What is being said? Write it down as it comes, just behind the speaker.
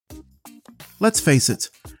Let's face it,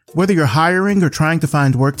 whether you're hiring or trying to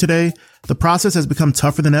find work today, the process has become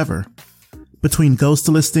tougher than ever. Between ghost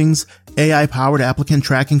listings, AI-powered applicant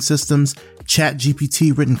tracking systems,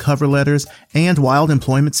 ChatGPT written cover letters, and wild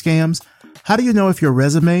employment scams, how do you know if your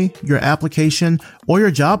resume, your application, or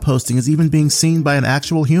your job posting is even being seen by an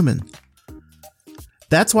actual human?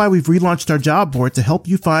 That's why we've relaunched our job board to help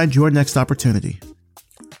you find your next opportunity.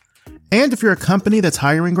 And if you're a company that's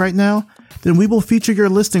hiring right now, then we will feature your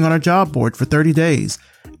listing on our job board for 30 days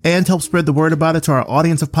and help spread the word about it to our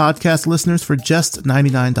audience of podcast listeners for just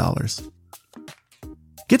 $99.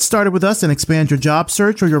 Get started with us and expand your job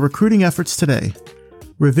search or your recruiting efforts today.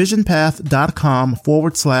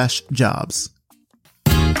 revisionpath.com/jobs.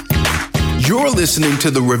 You're listening to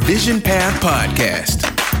the Revision Path Podcast,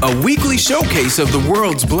 a weekly showcase of the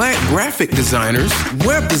world's Black graphic designers,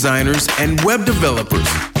 web designers, and web developers.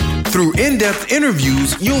 Through in-depth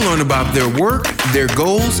interviews, you'll learn about their work, their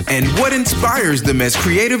goals, and what inspires them as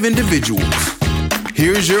creative individuals.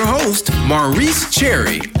 Here's your host, Maurice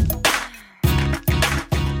Cherry.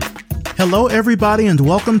 Hello, everybody, and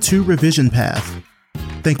welcome to Revision Path.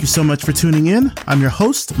 Thank you so much for tuning in. I'm your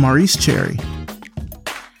host, Maurice Cherry.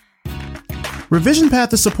 Revision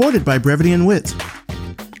Path is supported by Brevity & Wit.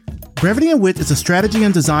 Brevity & Wit is a strategy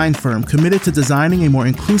and design firm committed to designing a more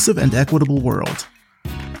inclusive and equitable world.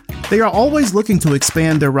 They are always looking to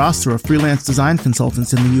expand their roster of freelance design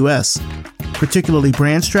consultants in the U.S., particularly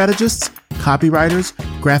brand strategists, copywriters,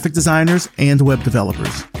 graphic designers, and web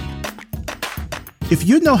developers. If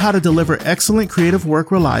you know how to deliver excellent creative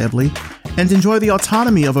work reliably and enjoy the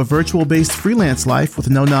autonomy of a virtual-based freelance life with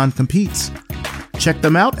no non-competes, check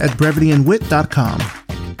them out at brevitywit.com.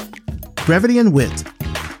 Brevity & Wit.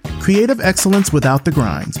 Creative excellence without the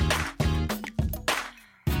grind.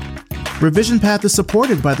 Revision Path is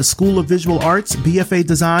supported by the School of Visual Arts, BFA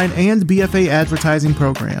Design, and BFA Advertising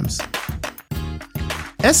programs.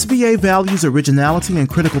 SVA values originality and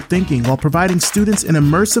critical thinking while providing students an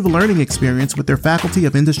immersive learning experience with their faculty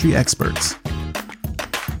of industry experts.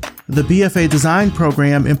 The BFA Design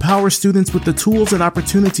program empowers students with the tools and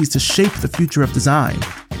opportunities to shape the future of design.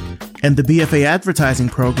 And the BFA Advertising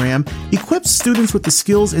program equips students with the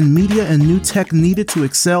skills in media and new tech needed to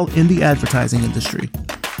excel in the advertising industry.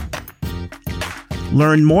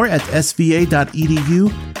 Learn more at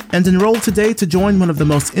sva.edu and enroll today to join one of the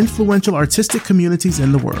most influential artistic communities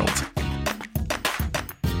in the world.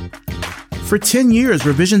 For 10 years,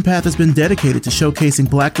 Revision Path has been dedicated to showcasing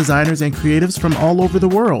Black designers and creatives from all over the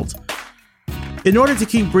world. In order to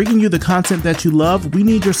keep bringing you the content that you love, we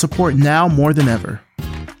need your support now more than ever.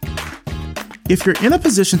 If you're in a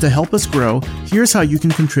position to help us grow, here's how you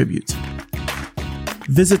can contribute.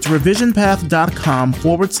 Visit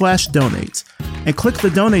revisionpath.com/donate and click the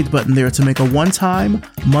donate button there to make a one-time,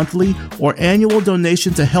 monthly, or annual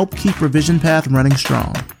donation to help keep Revision Path running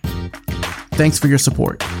strong. Thanks for your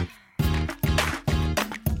support.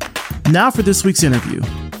 Now for this week's interview.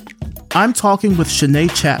 I'm talking with Shanae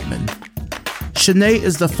Chapman. Shanae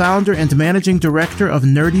is the founder and managing director of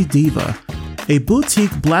Nerdy Diva, a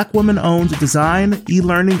boutique Black woman-owned design,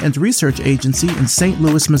 e-learning, and research agency in St.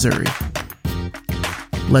 Louis, Missouri.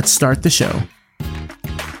 Let's start the show.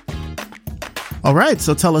 All right,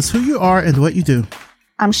 so tell us who you are and what you do.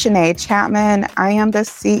 I'm Shanae Chapman. I am the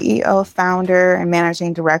CEO, founder, and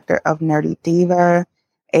managing director of Nerdy Diva,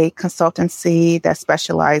 a consultancy that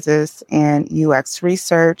specializes in UX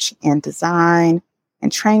research and design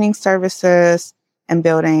and training services and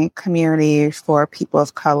building community for people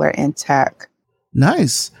of color in tech.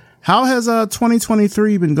 Nice. How has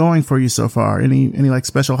 2023 been going for you so far? Any like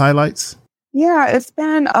special highlights? Yeah, it's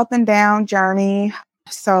been up and down journey.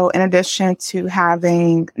 So in addition to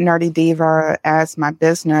having Nerdy Diva as my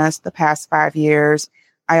business the past 5 years,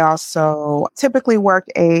 I also typically work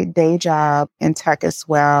a day job in tech as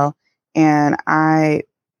well. And I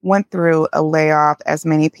went through a layoff as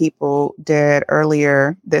many people did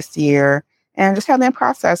earlier this year and just have been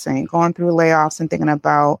processing, going through layoffs and thinking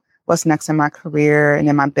about what's next in my career and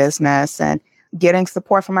in my business and getting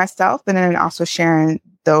support for myself and then also sharing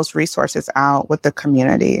those resources out with the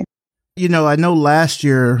community. You know, I know last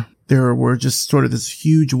year there were just sort of this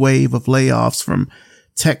huge wave of layoffs from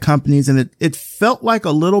tech companies, and it felt like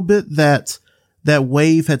a little bit that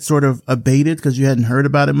wave had sort of abated because you hadn't heard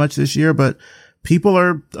about it much this year, but people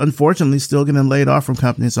are unfortunately still getting laid off from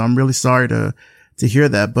companies. So I'm really sorry to hear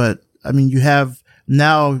that. But I mean, you have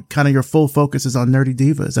now kind of your full focus is on Nerdy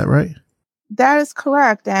Diva. Is that right? That is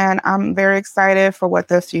correct. And I'm very excited for what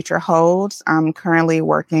the future holds. I'm currently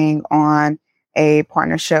working on a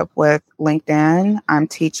partnership with LinkedIn. I'm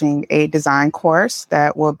teaching a design course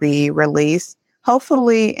that will be released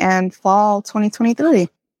hopefully in fall 2023.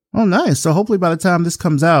 Oh, nice. So hopefully by the time this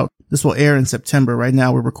comes out, this will air in September. Right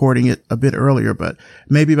now we're recording it a bit earlier, but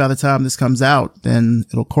maybe by the time this comes out, then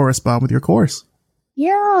it'll correspond with your course.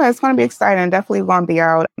 Yeah, it's going to be exciting. Definitely going to be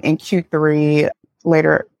out in Q3,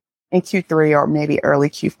 later in Q3 or maybe early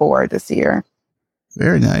Q4 this year.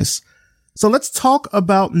 Very nice. So let's talk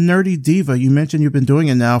about Nerdy Diva. You mentioned you've been doing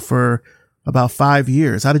it now for about 5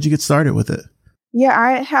 years. How did you get started with it? Yeah,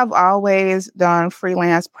 I have always done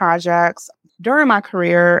freelance projects. During my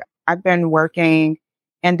career, I've been working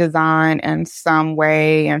in design in some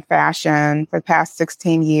way and fashion for the past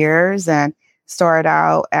 16 years and started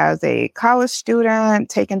out as a college student,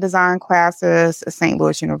 taking design classes at St.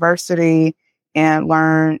 Louis University and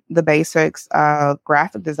learned the basics of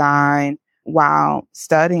graphic design while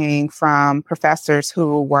studying from professors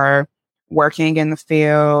who were working in the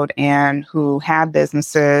field and who had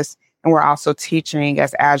businesses and were also teaching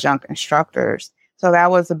as adjunct instructors. So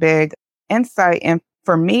that was a big insight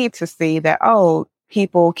for me to see that, oh,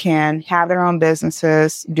 people can have their own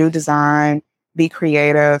businesses, do design, be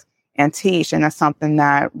creative, and teach. And that's something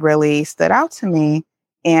that really stood out to me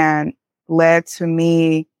and led to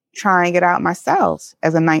me trying it out myself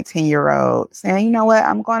as a 19-year-old, saying, you know what,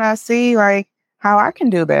 I'm going to see like how I can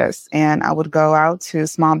do this. And I would go out to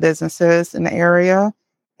small businesses in the area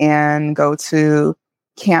and go to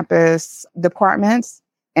campus departments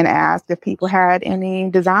and ask if people had any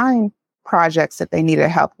design projects that they needed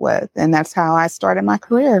help with. And that's how I started my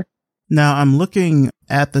career. Now I'm looking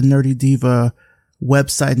at the Nerdy Diva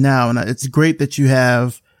website now, and it's great that you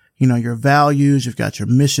have, you know, your values, you've got your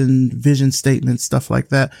mission, vision statement, stuff like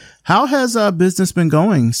that. How has business been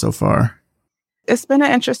going so far? It's been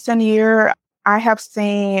an interesting year. I have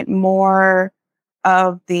seen more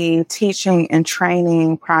of the teaching and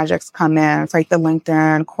training projects come in. It's like the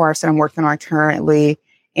LinkedIn course that I'm working on currently.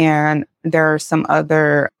 And there are some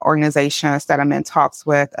other organizations that I'm in talks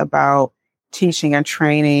with about teaching and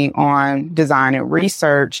training on design and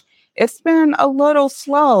research. It's been a little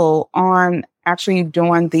slow on actually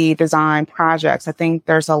doing the design projects. I think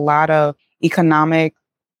there's a lot of economic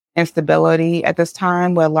instability at this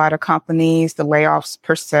time with a lot of companies. The layoffs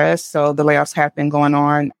persist. So the layoffs have been going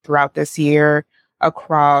on throughout this year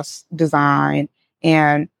across design.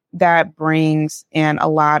 And that brings in a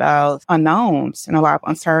lot of unknowns and a lot of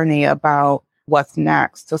uncertainty about what's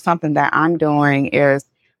next. So something that I'm doing is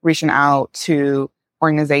reaching out to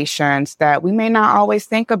organizations that we may not always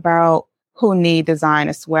think about who need design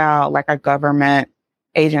as well, like our government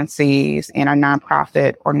agencies and our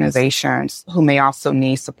nonprofit organizations who may also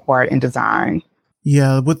need support in design.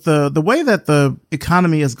 Yeah, with the way that the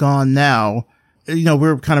economy has gone now, you know,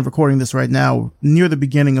 we're kind of recording this right now near the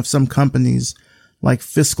beginning of some companies' like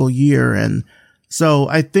fiscal year. And so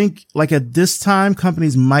I think like at this time,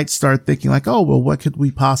 companies might start thinking like, oh, well, what could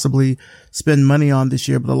we possibly spend money on this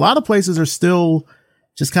year? But a lot of places are still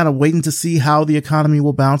just kind of waiting to see how the economy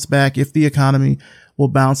will bounce back, if the economy will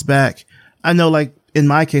bounce back. I know, like in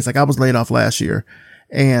my case, like I was laid off last year,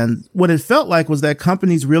 and what it felt like was that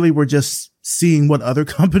companies really were just seeing what other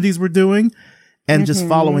companies were doing and just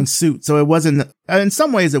following suit. So it wasn't, in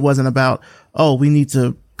some ways it wasn't about, oh, we need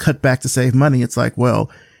to cut back to save money. It's like,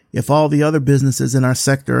 well, if all the other businesses in our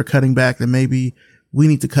sector are cutting back, then maybe we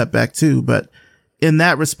need to cut back too. But in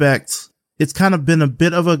that respect, it's kind of been a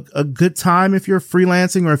bit of a good time if you're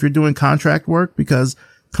freelancing or if you're doing contract work, because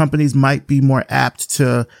companies might be more apt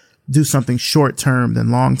to do something short term than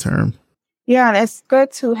long term. Yeah, and it's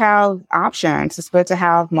good to have options. It's good to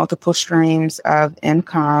have multiple streams of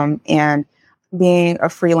income, and being a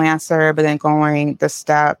freelancer, but then going the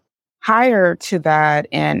step higher to that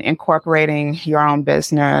and incorporating your own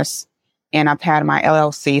business. And I've had my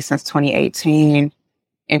LLC since 2018,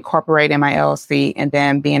 incorporating my LLC and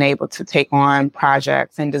then being able to take on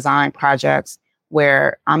projects and design projects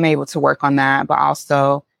where I'm able to work on that, but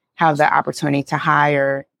also have the opportunity to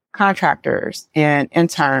hire contractors and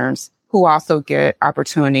interns who also get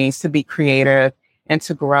opportunities to be creative and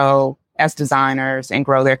to grow as designers and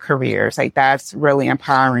grow their careers. Like that's really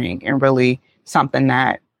empowering and really something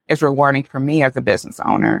that is rewarding for me as a business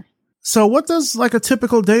owner. So what does like a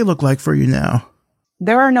typical day look like for you now?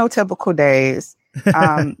 There are no typical days,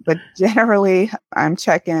 but generally I'm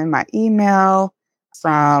checking my email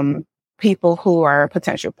from people who are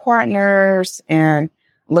potential partners and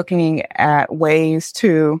looking at ways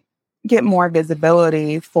to get more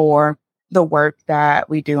visibility for the work that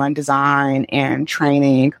we do in design and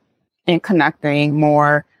training, and connecting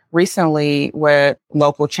more recently with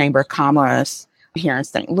local Chamber of Commerce here in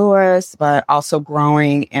St. Louis, but also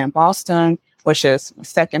growing in Boston, which is my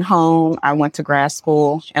second home. I went to grad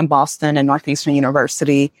school in Boston and Northeastern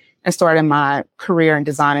University and started my career in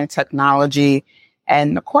design and technology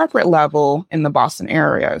and the corporate level in the Boston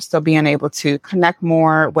area. So being able to connect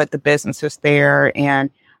more with the businesses there and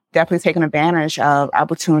definitely taking advantage of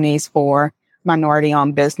opportunities for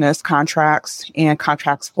minority-owned business contracts and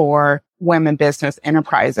contracts for women business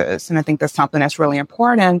enterprises. And I think that's something that's really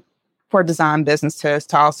important for design businesses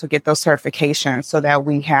to also get those certifications so that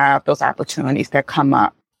we have those opportunities that come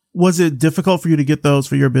up. Was it difficult for you to get those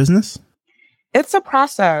for your business? It's a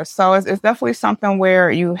process. So it's definitely something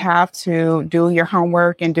where you have to do your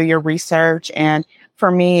homework and do your research. And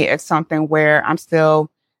for me, it's something where I'm still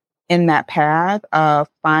in that path of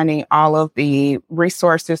finding all of the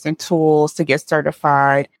resources and tools to get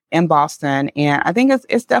certified in Boston. And I think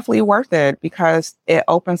it's definitely worth it because it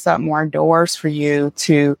opens up more doors for you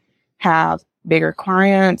to have bigger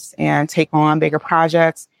clients and take on bigger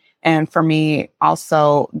projects. And for me,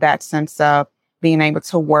 also that sense of being able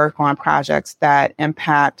to work on projects that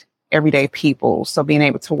impact everyday people. So being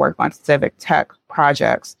able to work on civic tech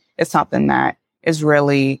projects is something that is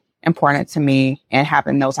really important to me, and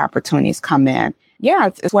having those opportunities come in. Yeah,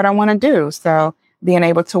 it's what I want to do. So being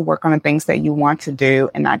able to work on the things that you want to do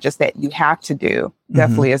and not just that you have to do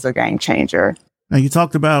definitely is a game changer. Now, you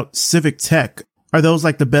talked about civic tech. Are those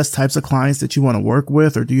like the best types of clients that you want to work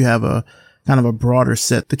with, or do you have a kind of a broader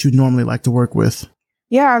set that you normally like to work with?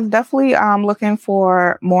 Yeah, I'm definitely looking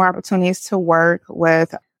for more opportunities to work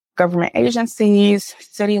with government agencies,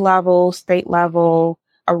 city level, state level,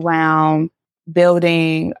 around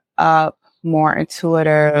building up more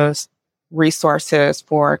intuitive resources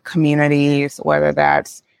for communities, whether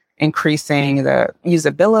that's increasing the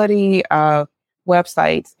usability of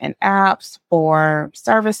websites and apps for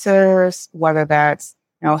services, whether that's,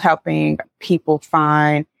 helping people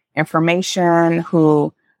find information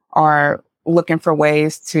who are looking for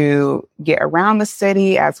ways to get around the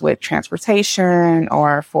city, as with transportation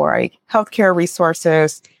or for healthcare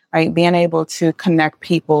resources, right? Being able to connect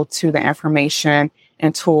people to the information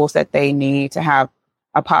and tools that they need to have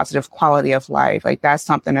a positive quality of life. Like that's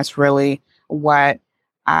something that's really what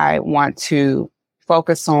I want to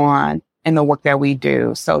focus on in the work that we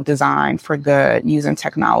do. So design for good, using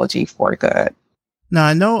technology for good. Now,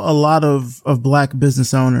 I know a lot of Black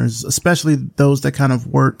business owners, especially those that kind of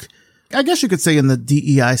work, I guess you could say in the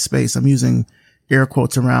DEI space. I'm using air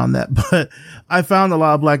quotes around that, but I found a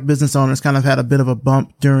lot of Black business owners kind of had a bit of a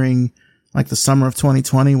bump during like the summer of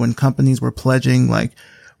 2020 when companies were pledging like,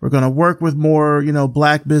 we're going to work with more,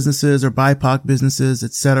 Black businesses or BIPOC businesses,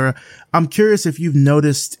 et cetera. I'm curious if you've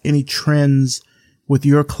noticed any trends with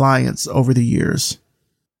your clients over the years.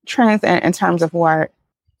 Trends in terms of what?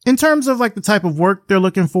 In terms of like the type of work they're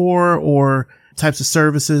looking for or types of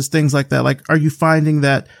services, things like that. Like, are you finding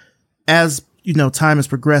that as, time has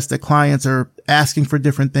progressed, that clients are asking for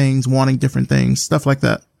different things, wanting different things, stuff like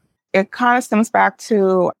that? It kind of stems back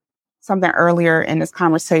to something earlier in this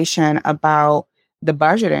conversation about the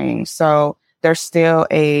budgeting. So there's still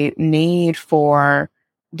a need for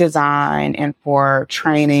design and for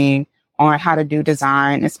training on how to do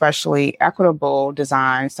design, especially equitable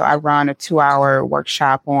design. So I run a 2-hour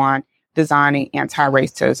workshop on designing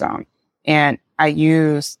anti-racism. And I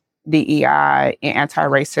use DEI and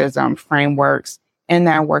anti-racism frameworks in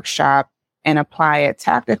that workshop and apply it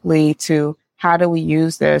tactically to how do we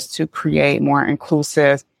use this to create more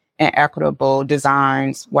inclusive and equitable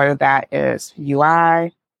designs, whether that is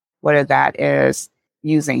UI, whether that is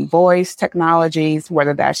using voice technologies,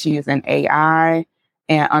 whether that's using AI,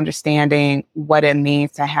 and understanding what it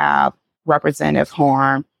means to have representative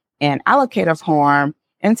harm and allocative harm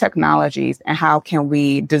in technologies, and how can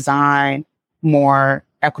we design more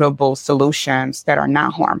equitable solutions that are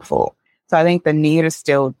not harmful. So I think the need is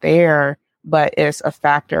still there, but it's a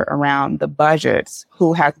factor around the budgets.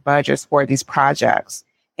 Who has budgets for these projects?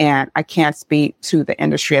 And I can't speak to the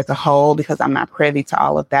industry as a whole because I'm not privy to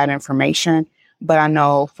all of that information. But I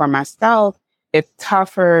know for myself, it's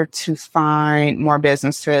tougher to find more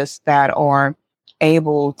businesses that are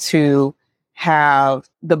able to have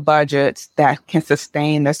the budgets that can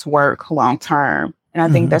sustain this work long term. And I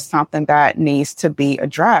think that's something that needs to be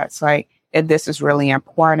addressed. Like, if this is really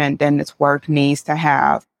important, then this work needs to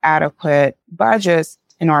have adequate budgets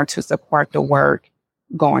in order to support the work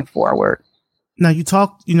going forward. Now, you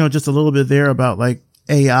talked, just a little bit there about like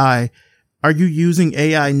AI. Are you using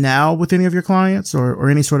AI now with any of your clients or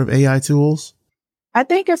any sort of AI tools? I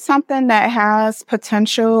think it's something that has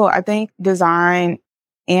potential. I think design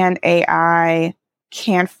and AI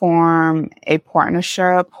can form a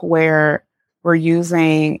partnership where we're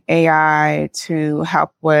using AI to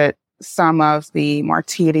help with some of the more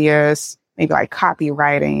tedious, maybe like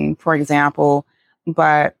copywriting, for example,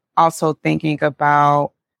 but also thinking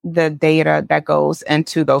about the data that goes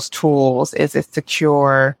into those tools, is it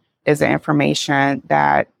secure? Is it information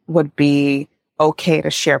that would be okay to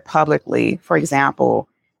share publicly, for example?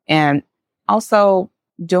 And also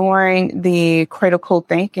doing the critical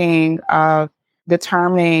thinking of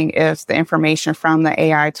determining if the information from the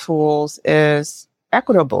AI tools is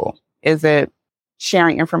equitable. Is it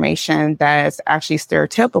sharing information that is actually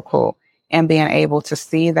stereotypical, and being able to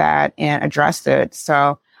see that and address it?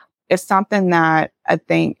 So it's something that I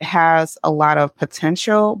think has a lot of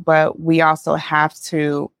potential, but we also have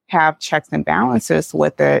to have checks and balances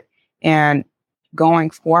with it. And going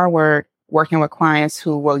forward, working with clients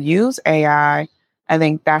who will use AI, I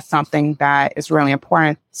think that's something that is really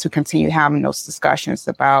important to continue having those discussions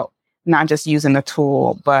about not just using the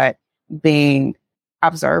tool, but being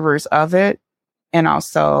observers of it, and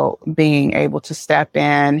also being able to step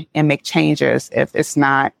in and make changes if it's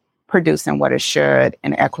not producing what it should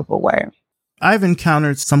in an equitable way. I've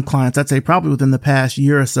encountered some clients, I'd say probably within the past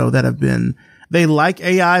year or so, that have been, they like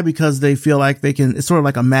AI because they feel like they can, it's sort of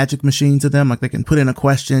like a magic machine to them. Like they can put in a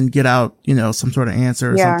question, get out, some sort of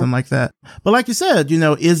answer or something like that. But like you said,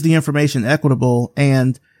 is the information equitable?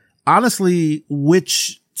 And honestly,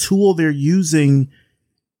 which tool they're using,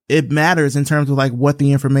 it matters in terms of like what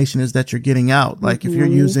the information is that you're getting out. Like if you're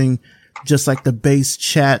using just like the base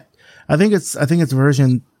chat, I think it's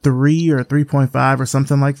version 3 or 3.5 or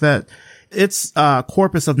something like that. Its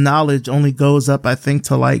corpus of knowledge only goes up, I think,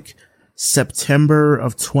 to like September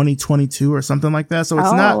of 2022 or something like that. So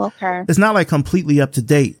it's not like completely up to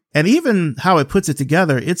date. And even how it puts it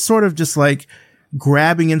together, it's sort of just like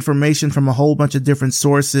grabbing information from a whole bunch of different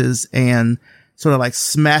sources and sort of like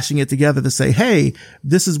smashing it together to say, hey,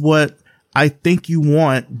 this is what I think you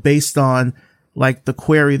want based on like the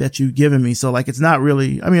query that you've given me. So like, it's not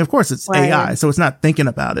really, I mean, of course it's AI, so it's not thinking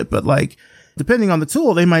about it, but like, depending on the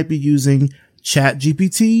tool, they might be using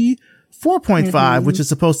ChatGPT 4.5, which is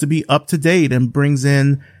supposed to be up to date and brings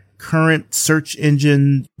in current search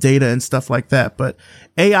engine data and stuff like that. But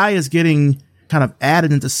AI is getting kind of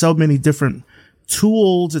added into so many different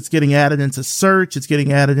tools. It's getting added into search. It's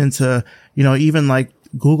getting added into, even like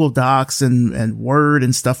Google Docs and Word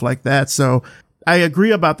and stuff like that. So I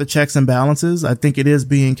agree about the checks and balances. I think it is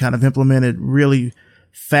being kind of implemented really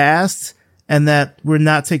fast, and that we're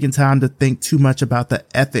not taking time to think too much about the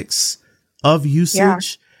ethics of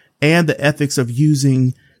usage and the ethics of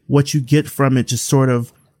using what you get from it just sort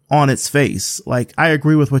of on its face. Like, I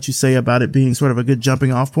agree with what you say about it being sort of a good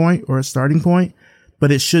jumping off point or a starting point,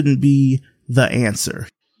 but it shouldn't be the answer.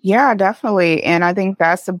 Yeah, definitely. And I think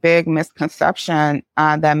that's a big misconception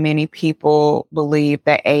that many people believe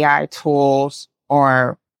that AI tools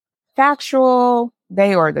are factual,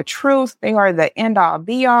 they are the truth, they are the end all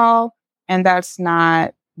be all. And that's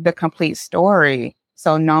not the complete story.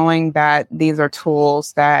 So knowing that these are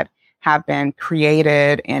tools that have been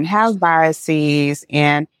created and have biases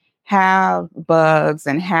and have bugs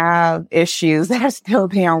and have issues that are still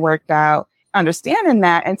being worked out, understanding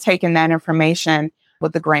that and taking that information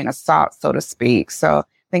with a grain of salt, so to speak. So I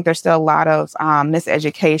think there's still a lot of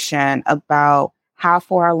miseducation about how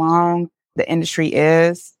far along the industry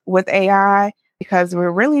is with AI, because we're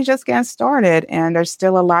really just getting started and there's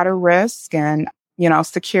still a lot of risk. And,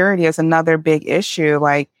 security is another big issue,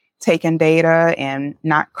 like taking data and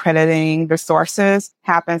not crediting the sources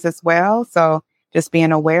happens as well. So just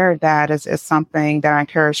being aware of that is something that I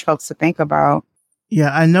encourage folks to think about.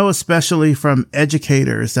 Yeah, I know, especially from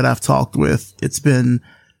educators that I've talked with, it's been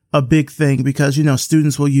a big thing because,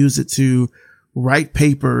 students will use it to write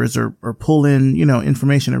papers or pull in,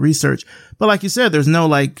 information and research. But like you said, there's no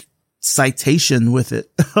like citation with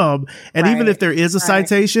it. Even if there is a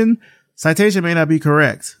citation may not be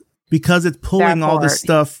correct because it's pulling all this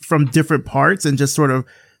stuff from different parts and just sort of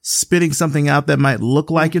spitting something out that might look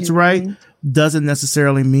like it's right doesn't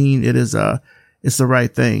necessarily mean it's the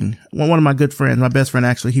right thing. One of my good friends, my best friend,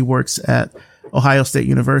 actually, he works at Ohio State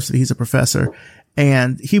University. He's a professor,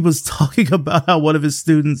 and he was talking about how one of his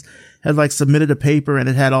students had like submitted a paper and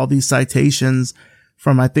it had all these citations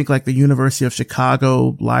from, I think, like the University of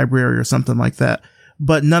Chicago library or something like that.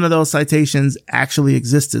 But none of those citations actually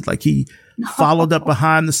existed. Like he followed up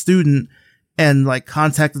behind the student and like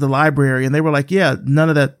contacted the library, and they were like, yeah, none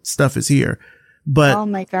of that stuff is here. But oh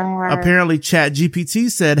my God. Apparently ChatGPT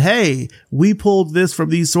said, hey, we pulled this from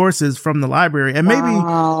these sources from the library. And maybe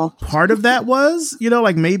part of that was,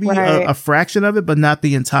 like maybe a fraction of it, but not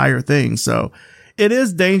the entire thing. So it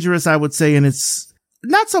is dangerous, I would say. And it's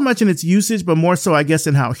not so much in its usage, but more so, I guess,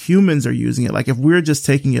 in how humans are using it. Like if we're just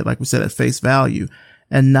taking it, like we said, at face value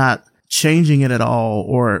and not changing it at all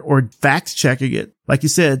or fact checking it. Like you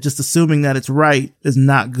said, just assuming that it's right is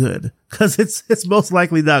not good because it's most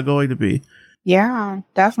likely not going to be. Yeah,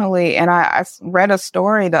 definitely. And I read a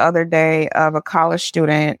story the other day of a college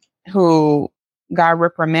student who got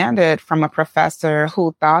reprimanded from a professor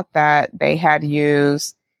who thought that they had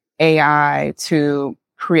used AI to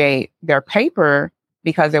create their paper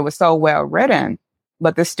because it was so well written.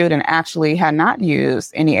 But the student actually had not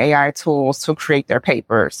used any AI tools to create their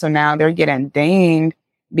paper. So now they're getting dinged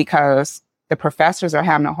because the professors are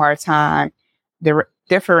having a hard time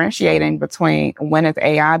differentiating between when is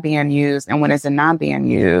AI being used and when is it not being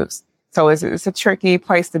used. So it's a tricky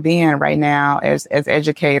place to be in right now as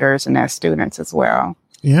educators and as students as well.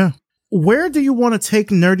 Yeah. Where do you want to take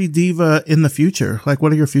Nerdy Diva in the future? Like,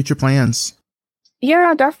 what are your future plans? Yeah,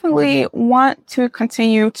 I definitely want to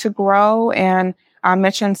continue to grow. And I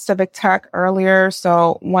mentioned civic tech earlier.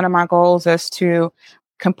 So one of my goals is to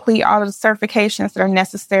complete all of the certifications that are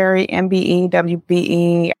necessary, MBE,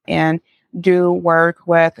 WBE, and do work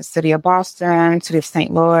with the City of Boston, City of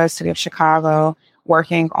St. Louis, City of Chicago,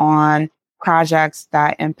 working on projects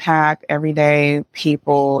that impact everyday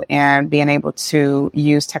people and being able to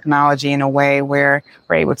use technology in a way where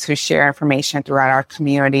we're able to share information throughout our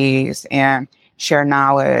communities and share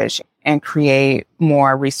knowledge and create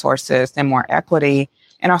more resources and more equity,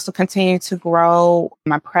 and also continue to grow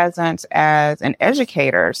my presence as an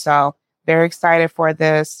educator. So very excited for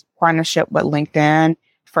this partnership with LinkedIn.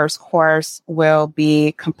 First course will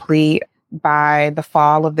be complete by the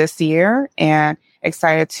fall of this year, and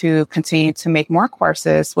excited to continue to make more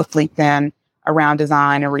courses with LinkedIn around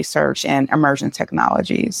design and research and emerging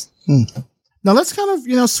technologies. Now let's kind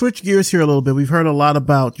of, switch gears here a little bit. We've heard a lot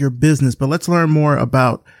about your business, but let's learn more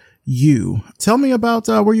about you. Tell me about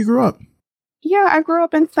where you grew up. Yeah, I grew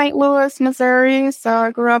up in St. Louis, Missouri. So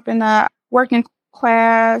I grew up in a working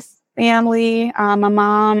class family. My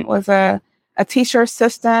mom was a teacher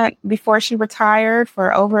assistant before she retired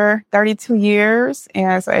for over 32 years.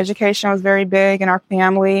 And so education was very big in our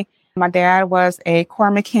family. My dad was a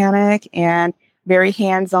car mechanic and very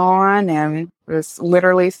hands-on and was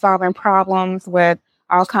literally solving problems with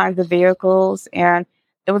all kinds of vehicles. And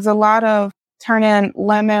it was a lot of turning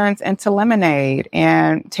lemons into lemonade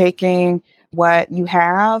and taking what you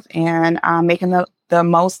have and making the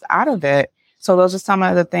most out of it. So those are some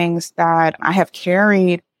of the things that I have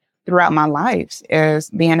carried throughout my life,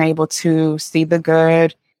 is being able to see the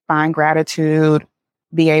good, find gratitude,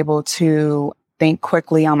 be able to think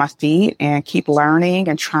quickly on my feet and keep learning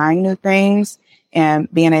and trying new things, and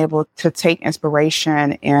being able to take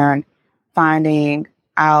inspiration and finding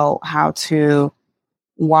out how to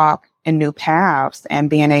walk in new paths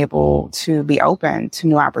and being able to be open to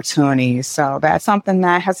new opportunities. So that's something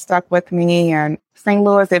that has stuck with me. And St.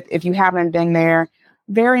 Louis, if you haven't been there,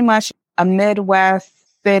 very much a Midwest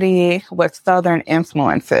city with Southern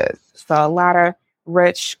influences. So a lot of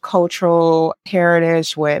rich cultural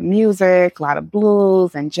heritage with music, a lot of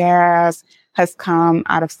blues and jazz has come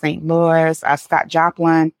out of St. Louis. Scott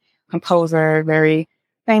Chapman, composer, very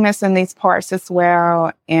famous in these parts as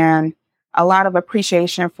well. And a lot of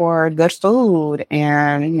appreciation for good food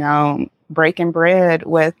and, breaking bread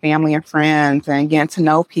with family and friends and getting to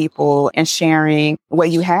know people and sharing what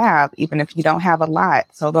you have, even if you don't have a lot.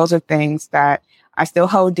 So those are things that I still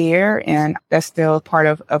hold dear, and that's still part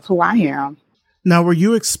of who I am. Now, were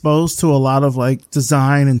you exposed to a lot of like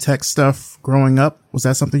design and tech stuff growing up? Was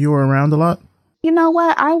that something you were around a lot? You know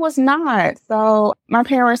what? I was not. So my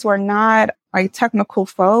parents were not like technical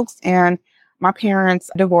folks, and my parents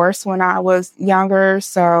divorced when I was younger.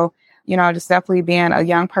 So, just definitely being a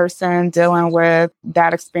young person dealing with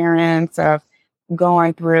that experience of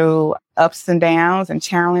going through ups and downs and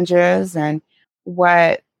challenges. And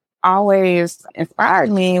what always inspired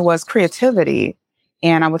me was creativity.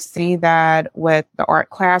 And I would see that with the art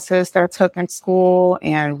classes that I took in school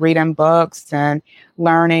and reading books and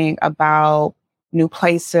learning about new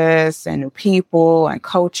places and new people and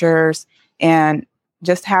cultures, and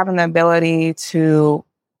just having the ability to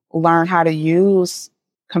learn how to use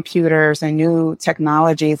computers and new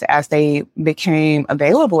technologies as they became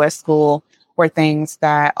available at school were things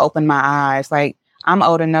that opened my eyes. Like, I'm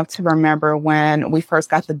old enough to remember when we first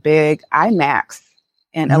got the big iMacs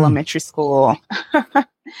in elementary school.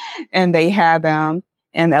 And they had them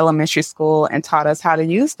in elementary school and taught us how to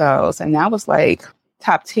use those. And that was like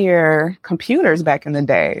top tier computers back in the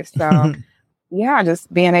day. So yeah,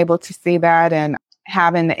 just being able to see that and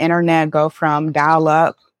having the internet go from dial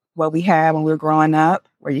up, what we had when we were growing up,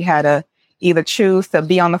 where you had to either choose to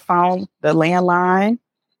be on the phone, the landline,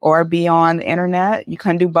 or be on the internet. You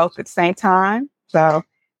couldn't do both at the same time. So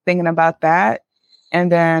thinking about that,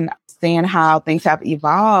 And then seeing how things have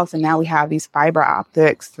evolved. And now we have these fiber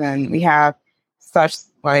optics and we have such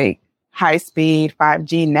like high speed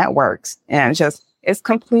 5G networks. And it's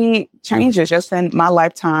complete changes just in my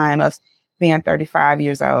lifetime of being 35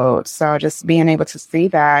 years old. So just being able to see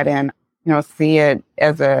that and, see it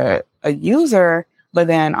as a user, but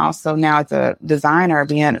then also now as a designer,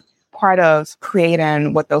 being part of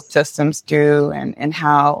creating what those systems do and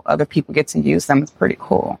how other people get to use them is pretty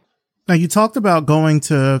cool. Now, you talked about going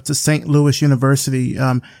to St. Louis University,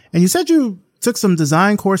 and you said you took some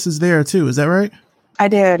design courses there too. Is that right? I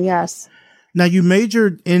did, yes. Now, you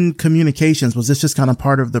majored in communications. Was this just kind of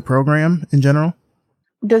part of the program in general?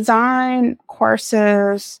 Design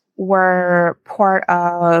courses were part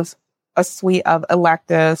of a suite of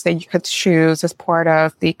electives that you could choose as part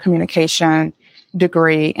of the communication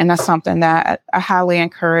degree. And that's something that I highly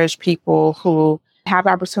encourage people who have the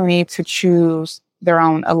opportunity to choose their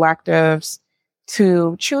own electives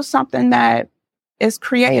to choose something that is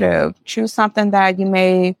creative, choose something that you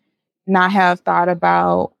may not have thought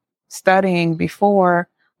about studying before,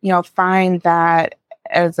 find that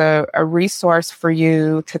as a resource for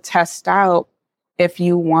you to test out if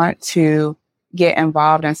you want to get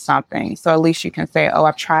involved in something. So at least you can say, oh,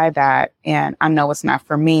 I've tried that and I know it's not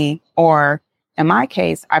for me. Or in my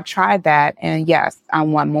case, I've tried that and yes, I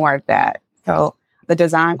want more of that. So the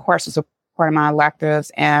design courses are part of my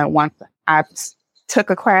electives. And once I took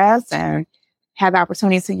a class and had the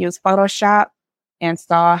opportunity to use Photoshop and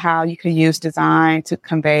saw how you could use design to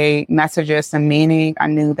convey messages and meaning, I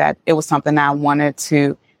knew that it was something I wanted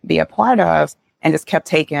to be a part of and just kept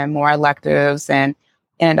taking more electives and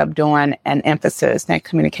ended up doing an emphasis in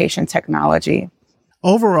communication technology.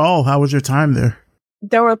 Overall, how was your time there?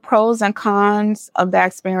 There were pros and cons of that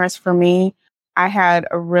experience for me. I had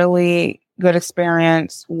a really good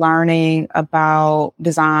experience learning about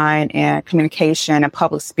design and communication and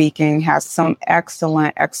public speaking. Has some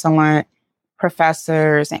excellent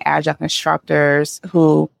professors and adjunct instructors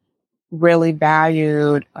who really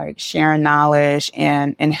valued like sharing knowledge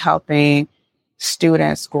and helping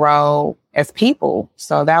students grow as people.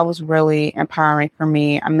 So that was really empowering for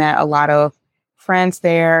me. I met a lot of friends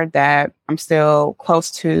there that I'm still close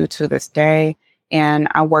to this day. And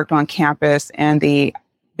I worked on campus in the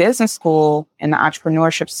business school in the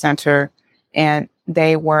entrepreneurship center. And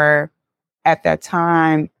they were at that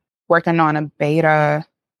time working on a beta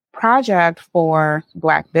project for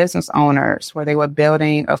Black business owners where they were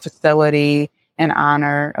building a facility in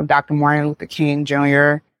honor of Dr. Martin Luther King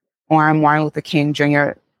Jr. on Martin Luther King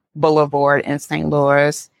Jr. Boulevard in St.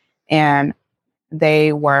 Louis. And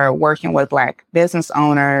they were working with Black business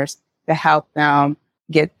owners to help them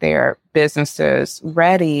get their businesses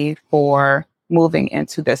ready for moving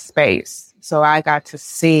into this space. So I got to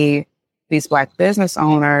see these Black business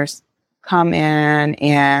owners come in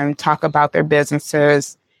and talk about their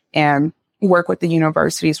businesses and work with the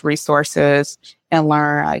university's resources and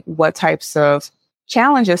learn like what types of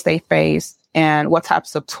challenges they face and what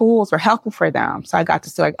types of tools are helpful for them. So I got to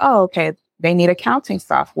see like, oh, okay, they need accounting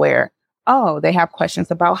software. Oh, they have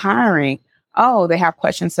questions about hiring. Oh, they have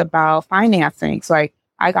questions about financing. So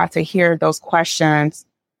I got to hear those questions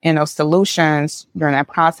and those solutions during that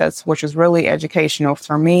process, which was really educational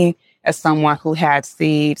for me as someone who had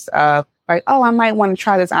seeds of like, oh, I might want to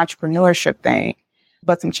try this entrepreneurship thing.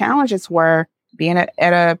 But some challenges were being at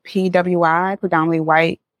a PWI, predominantly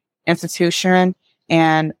white institution,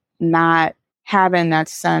 and not having that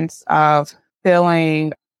sense of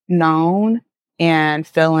feeling known and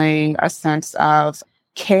feeling a sense of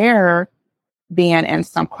care, being in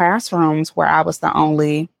some classrooms where I was the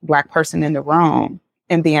only Black person in the room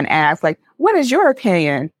and being asked, like, what is your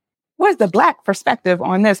opinion? What is the Black perspective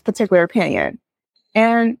on this particular opinion?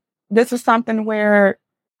 And this is something where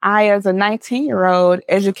I, as a 19-year-old,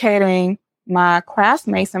 educating my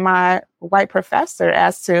classmates and my white professor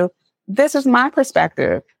as to, this is my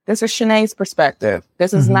perspective. This is Shanae's perspective.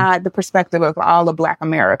 This is not the perspective of all of Black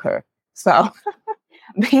America. So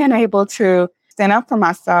being able to stand up for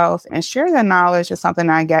myself and share that knowledge is something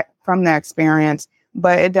I get from that experience.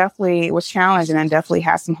 But it definitely was challenging and definitely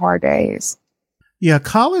had some hard days. Yeah,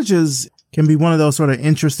 colleges can be one of those sort of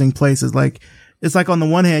interesting places. Like, it's like on the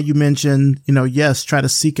one hand, you mentioned, yes, try to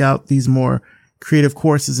seek out these more creative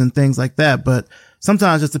courses and things like that. But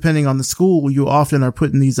sometimes just depending on the school, you often are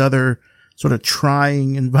put in these other sort of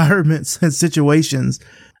trying environments and situations.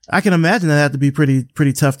 I can imagine that had to be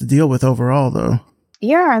pretty tough to deal with overall, though.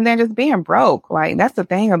 Yeah. And then just being broke. Like, that's the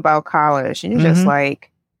thing about college. You just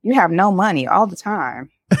you have no money all the time.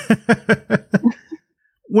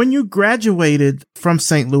 When you graduated from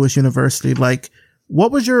St. Louis University, like,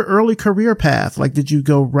 What was your early career path? Like, did you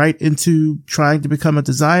go right into trying to become a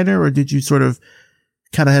designer, or did you sort of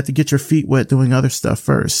kind of have to get your feet wet doing other stuff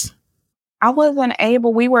first?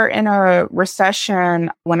 We were in a recession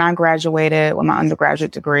when I graduated with my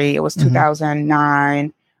undergraduate degree. It was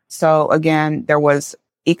 2009. So again, there was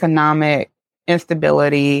economic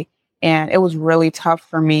instability, and it was really tough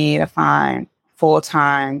for me to find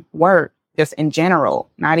full-time work just in general,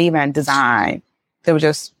 not even design. It was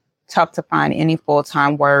just tough to find any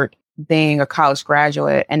full-time work being a college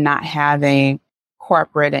graduate and not having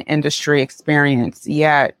corporate and industry experience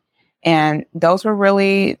yet. And those were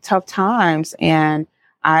really tough times. And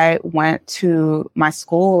I went to my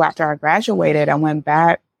school after I graduated. I went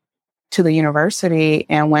back to the university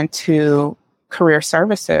and went to career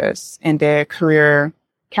services and did career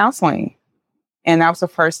counseling. And that was the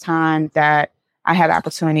first time that I had the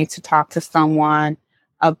opportunity to talk to someone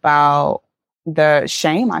about the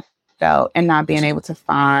shame I felt and not being able to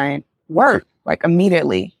find work like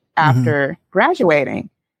immediately after graduating.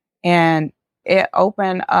 And it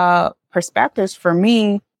opened up perspectives for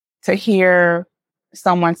me to hear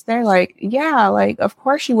someone say, like, yeah, like, of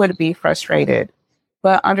course you would be frustrated,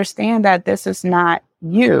 but understand that this is not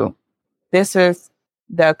you. This is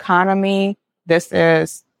the economy. This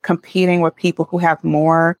is competing with people who have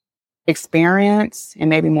more experience and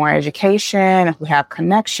maybe more education, who have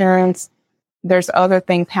connections. There's other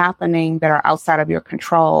things happening that are outside of your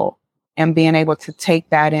control, and being able to take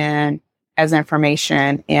that in as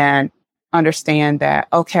information and understand that,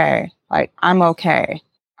 okay, like, I'm okay.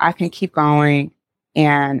 I can keep going.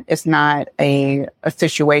 And it's not a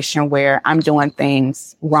situation where I'm doing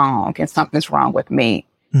things wrong and something's wrong with me.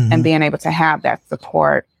 And being able to have that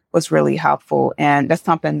support was really helpful. And that's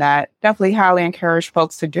something that definitely highly encourage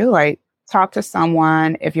folks to do. Like, talk to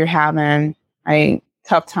someone if you're having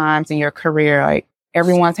tough times in your career. Like,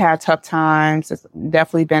 everyone's had tough times. It's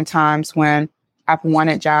definitely been times when I've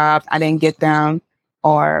wanted jobs, I didn't get them.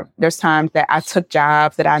 Or there's times that I took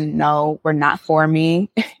jobs that I know were not for me,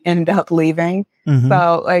 ended up leaving.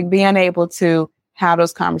 So like, being able to have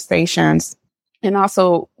those conversations and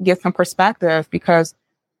also get some perspective, because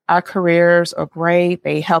our careers are great.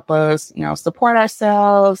 They help us, support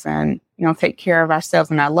ourselves and, take care of ourselves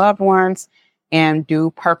and our loved ones and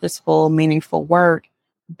do purposeful, meaningful work.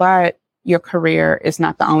 But your career is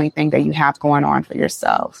not the only thing that you have going on for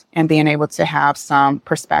yourself, and being able to have some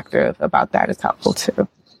perspective about that is helpful too.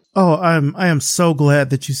 Oh, I am so glad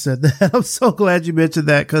that you said that. I'm so glad you mentioned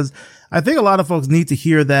that, because I think a lot of folks need to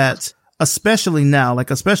hear that, especially now,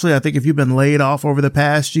 especially I think if you've been laid off over the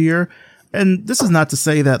past year. And this is not to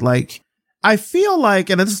say that, I feel like,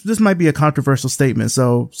 and this might be a controversial statement,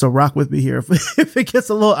 so rock with me here if it gets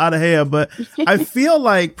a little out of hand, but I feel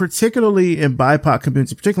like particularly in BIPOC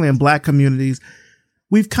communities, particularly in Black communities,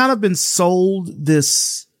 we've kind of been sold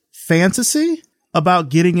this fantasy about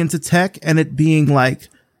getting into tech and it being like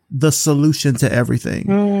the solution to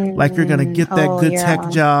everything. Like, you're going to get that good tech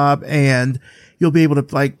job and you'll be able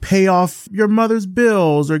to pay off your mother's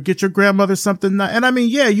bills or get your grandmother something. And I mean,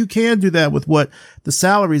 yeah, you can do that with what the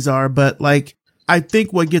salaries are, but I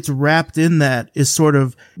think what gets wrapped in that is sort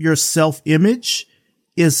of your self-image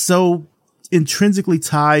is so intrinsically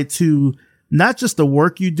tied to not just the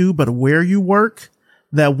work you do, but where you work,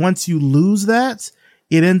 that once you lose that,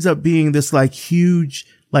 it ends up being this huge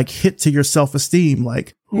hit to your self-esteem.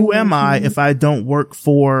 Who am I if I don't work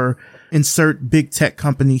for insert big tech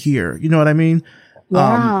company here? You know what I mean?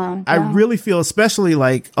 I really feel, especially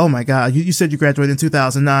oh my God, you said you graduated in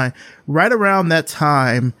 2009, right around that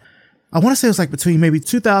time. I want to say it was between maybe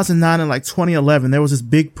 2009 and 2011, there was this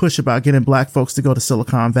big push about getting Black folks to go to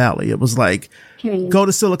Silicon Valley. It was go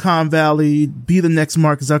to Silicon Valley, be the next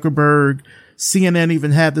Mark Zuckerberg. CNN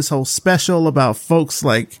even had this whole special about folks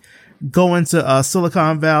going to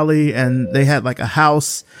Silicon Valley, and they had a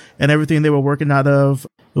house and everything they were working out of.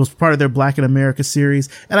 It was part of their Black in America series.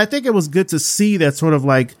 And I think it was good to see that sort of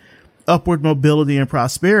upward mobility and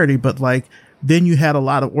prosperity. But then you had a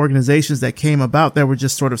lot of organizations that came about that were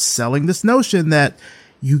just sort of selling this notion that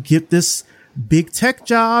you get this big tech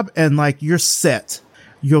job and you're set.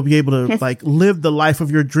 You'll be able to live the life of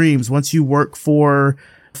your dreams once you work for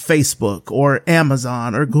Facebook or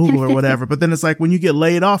Amazon or Google or whatever. But then it's when you get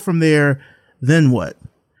laid off from there, then what?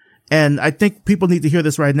 And I think people need to hear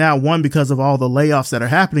this right now. One, because of all the layoffs that are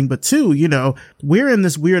happening, but two, we're in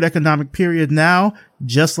this weird economic period now,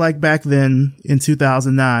 just like back then in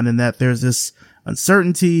 2009, and that there's this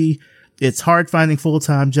uncertainty. It's hard finding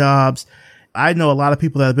full-time jobs. I know a lot of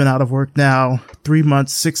people that have been out of work now 3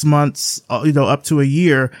 months, 6 months, up to a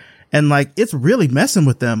year. And it's really messing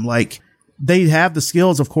with them. They have the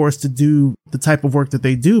skills, of course, to do the type of work that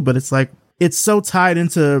they do, but it's it's so tied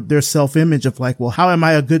into their self-image of like, well, how am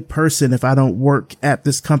I a good person if I don't work at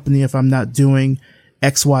this company, if I'm not doing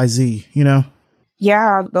XYZ, you know?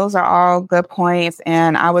 Yeah, those are all good points.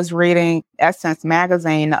 And I was reading Essence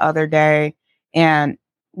magazine the other day, and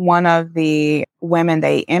one of the women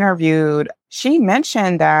they interviewed, she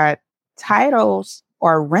mentioned that titles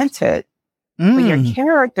are rented, but your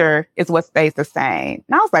character is what stays the same.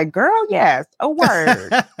 And I was like, girl, yes, a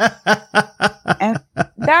word. And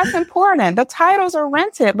that's important. The titles are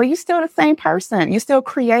rented, but you're still the same person. You're still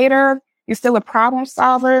creative. You're still a problem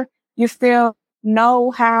solver. You still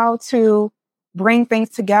know how to bring things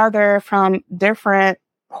together from different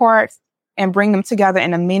parts and bring them together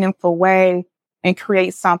in a meaningful way and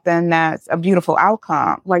create something that's a beautiful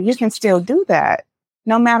outcome. Like, you can still do that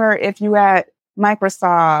no matter if you at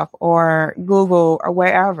Microsoft or Google or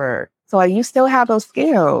wherever. So like, you still have those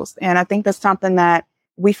skills. And I think that's something that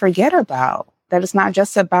we forget about, that it's not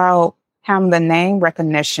just about having the name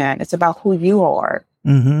recognition. It's about who you are.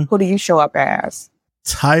 Mm-hmm. Who do you show up as?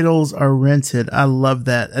 Titles are rented. I love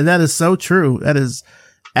that. And that is so true. That is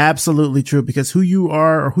absolutely true, because who you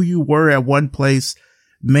are or who you were at one place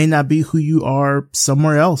may not be who you are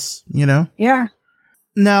somewhere else, you know? Yeah.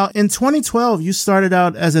 Now, in 2012, you started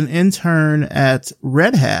out as an intern at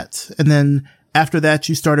Red Hat. And then after that,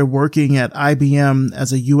 you started working at IBM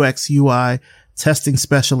as a UX UI testing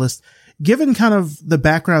specialist. Given kind of the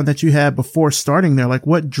background that you had before starting there, like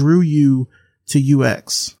what drew you to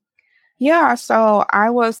UX? Yeah, so I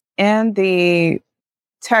was in the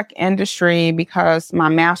tech industry because my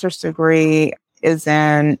master's degree is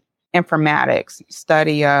in informatics,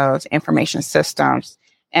 study of information systems.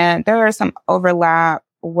 And there is some overlap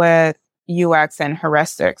with UX and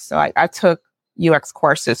heuristics. So I took UX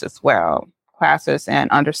courses as well, classes and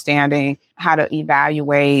understanding how to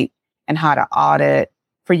evaluate and how to audit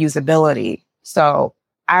for usability. So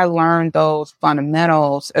I learned those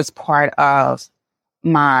fundamentals as part of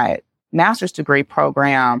my master's degree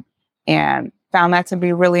program and found that to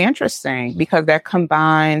be really interesting because that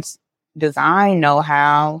combines design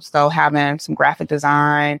know-how. So having some graphic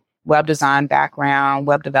design, web design background,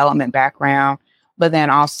 web development background, but then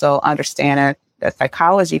also understanding the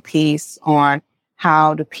psychology piece on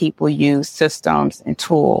how do people use systems and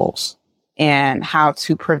tools and how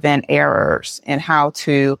to prevent errors and how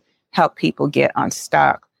to help people get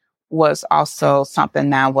unstuck was also something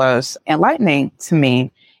that was enlightening to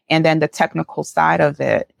me. And then the technical side of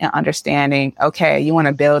it and understanding, okay, you want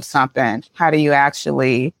to build something. How do you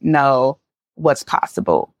actually know what's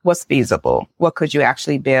possible? What's feasible? What could you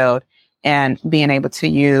actually build? And being able to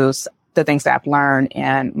use the things that I've learned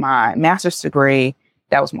in my master's degree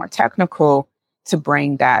that was more technical to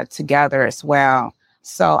bring that together as well.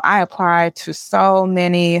 So I applied to so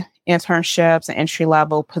many internships and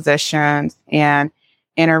entry-level positions and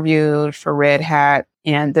interviewed for Red Hat.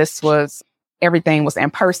 And everything was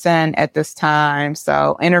in person at this time.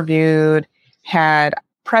 So interviewed, had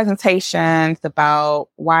presentations about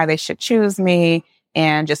why they should choose me,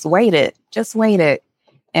 and just waited.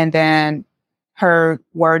 And then heard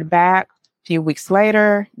word back a few weeks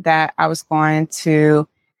later that I was going to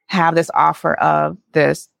have this offer of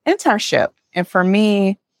this internship. And for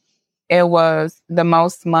me, it was the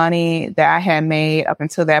most money that I had made up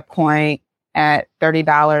until that point at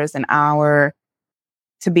 $30 an hour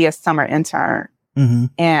to be a summer intern. Mm-hmm.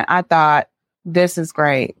 And I thought, this is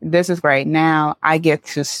great. Now I get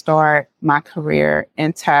to start my career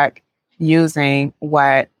in tech using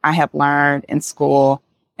what I have learned in school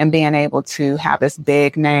and being able to have this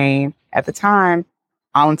big name at the time,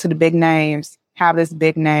 all into the big names, have this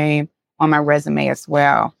big name on my resume as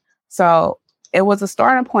well. So it was a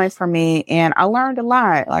starting point for me. And I learned a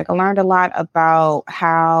lot. I learned a lot about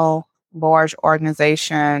how large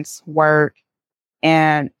organizations work,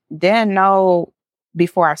 and didn't know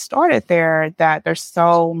before I started there that there's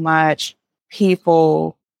so much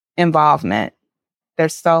people involvement.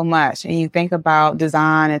 There's so much. And you think about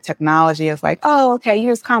design and technology, it's like, oh, okay, you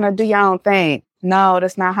just kind of do your own thing. No,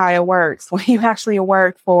 that's not how it works. When you actually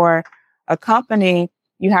work for a company,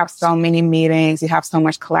 you have so many meetings, you have so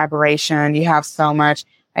much collaboration, you have so much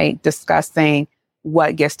discussing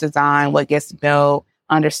what gets designed, what gets built,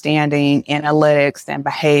 understanding analytics and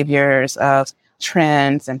behaviors of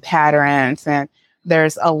trends and patterns. And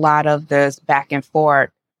there's a lot of this back and forth,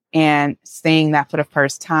 and seeing that for the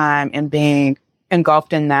first time and being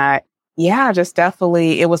engulfed in that. Yeah, just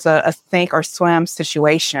definitely, it was a sink or swim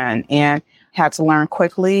situation, and had to learn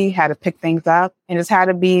quickly, had to pick things up, and just had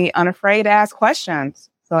to be unafraid to ask questions.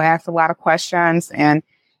 So I asked a lot of questions and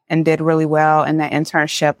did really well in that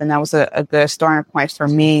internship. And that was a good starting point for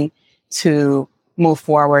me to move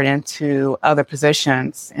forward into other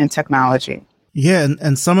positions in technology. Yeah.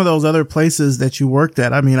 And some of those other places that you worked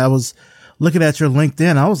at, I mean, I was looking at your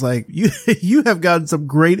LinkedIn. I was like, you have gotten some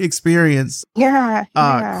great experience. Yeah.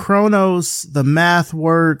 Kronos, the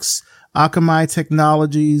MathWorks, Akamai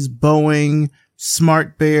Technologies, Boeing,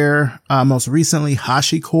 Smart Bear, most recently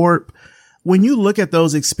HashiCorp. When you look at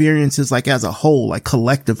those experiences, like as a whole, like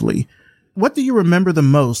collectively, what do you remember the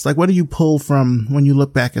most? Like, what do you pull from when you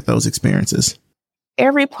look back at those experiences?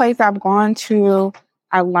 Every place I've gone to,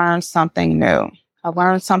 I learned something new. I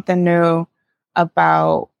learned something new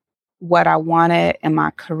about what I wanted in my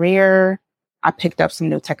career. I picked up some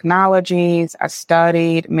new technologies. I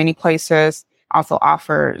studied. Many places also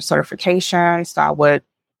offer certifications. So I would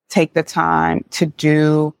take the time to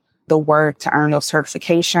do the work to earn those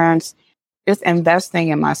certifications. Just investing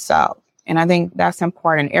in myself. And I think that's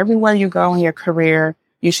important. Everywhere you go in your career,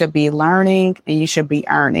 you should be learning and you should be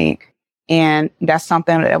earning. And that's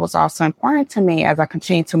something that was also important to me as I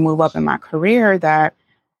continued to move up in my career, that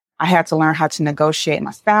I had to learn how to negotiate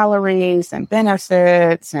my salaries and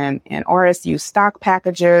benefits and RSU stock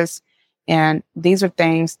packages. And these are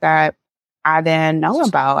things that I didn't know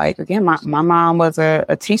about. Like, again, my mom was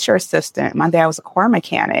a teacher assistant. My dad was a car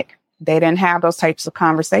mechanic. They didn't have those types of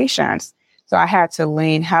conversations. So I had to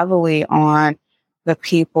lean heavily on the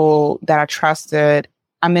people that I trusted.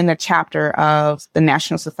 I'm in the chapter of the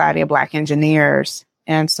National Society of Black Engineers.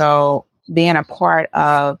 And so being a part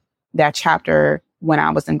of that chapter when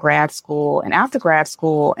I was in grad school and after grad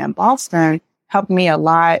school in Boston helped me a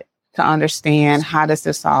lot to understand how does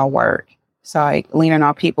this all work. So like leaning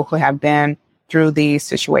on people who have been through these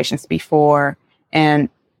situations before and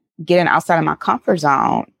getting outside of my comfort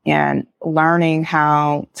zone and learning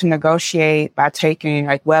how to negotiate by taking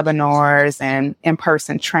like webinars and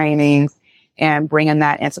in-person trainings and bringing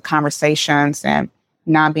that into conversations and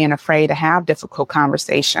not being afraid to have difficult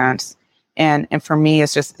conversations. And for me,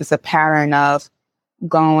 it's a pattern of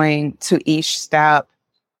going to each step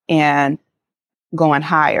and going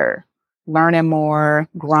higher, learning more,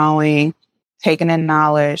 growing, taking in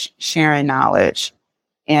knowledge, sharing knowledge.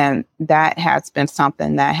 And that has been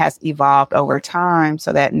something that has evolved over time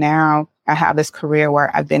so that now I have this career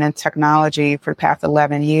where I've been in technology for the past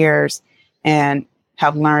 11 years and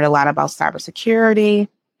have learned a lot about cybersecurity,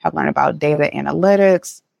 have learned about data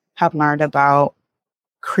analytics, have learned about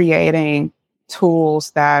creating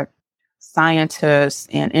tools that scientists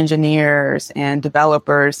and engineers and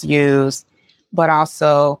developers use, but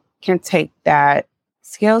also can take that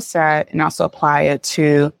skill set and also apply it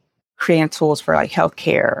to creating tools for like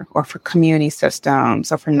healthcare or for community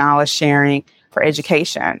systems or for knowledge sharing, for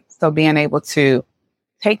education. So being able to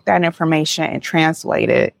take that information and translate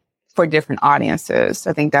it for different audiences,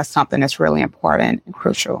 I think that's something that's really important and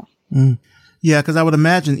crucial. Mm. Yeah, because I would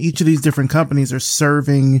imagine each of these different companies are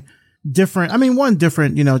serving different,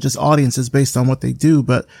 just audiences based on what they do.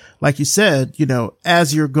 But like you said,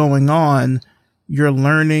 as you're going on, you're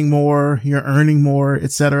learning more, you're earning more,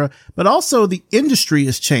 et cetera. But also the industry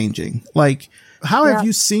is changing. Like, how have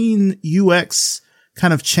you seen UX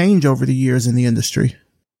kind of change over the years in the industry?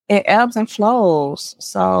 It ebbs and flows.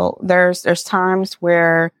 So there's times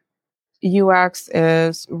where UX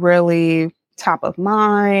is really top of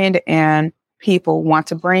mind and people want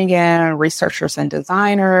to bring in researchers and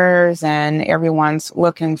designers and everyone's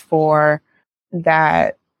looking for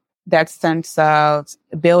that sense of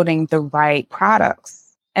building the right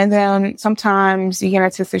products. And then sometimes you get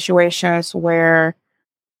into situations where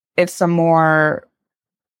it's a more,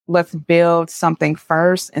 let's build something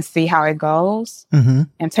first and see how it goes,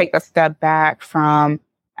 and take a step back from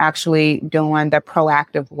actually doing the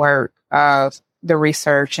proactive work of the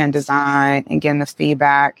research and design and getting the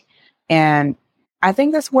feedback. And I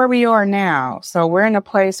think that's where we are now. So we're in a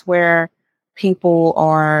place where people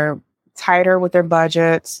are tighter with their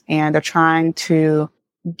budgets and they're trying to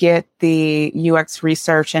get the UX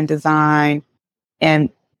research and design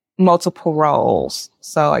in multiple roles.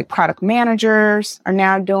 So like product managers are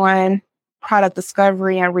now doing product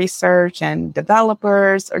discovery and research, and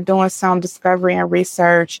developers are doing some discovery and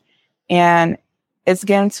research. And it's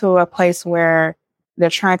getting to a place where they're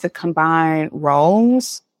trying to combine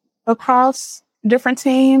roles across different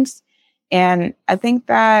teams. And I think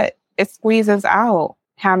that it squeezes out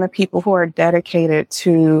having people who are dedicated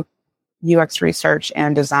to UX research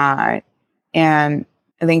and design. And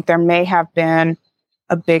I think there may have been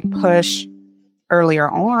a big push earlier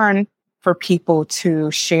on for people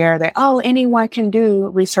to share that, anyone can do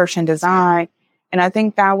research and design. And I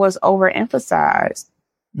think that was overemphasized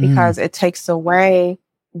because it takes away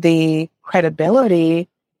the credibility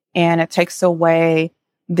and it takes away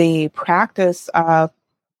the practice of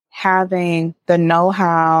having the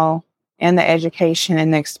know-how and the education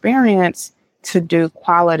and the experience to do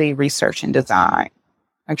quality research and design.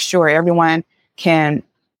 Like, sure, everyone can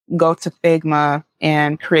go to Figma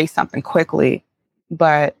and create something quickly,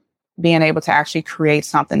 but being able to actually create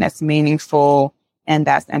something that's meaningful and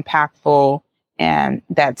that's impactful and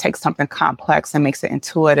that takes something complex and makes it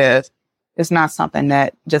intuitive is not something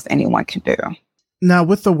that just anyone can do. Now,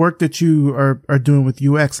 with the work that you are doing with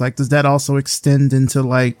UX, like, does that also extend into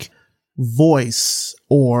like voice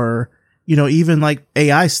or, even like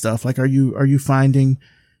AI stuff? Like, are you finding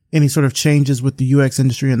any sort of changes with the UX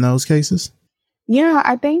industry in those cases? Yeah,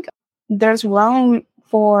 I think there's room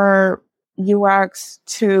for UX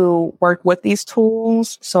to work with these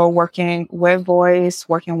tools. So working with voice,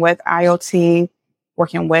 working with IoT,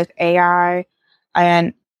 working with AI.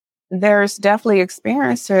 And there's definitely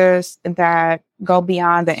experiences that go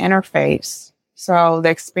beyond the interface. So the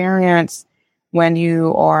experience when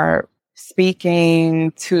you are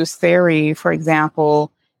speaking to Siri, for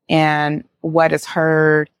example, and what is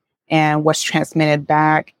heard and what's transmitted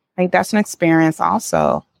back, I think that's an experience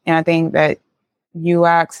also. And I think that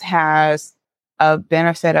UX has a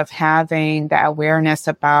benefit of having that awareness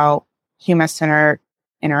about human-centered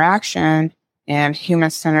interaction and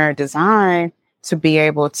human-centered design to be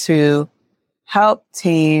able to help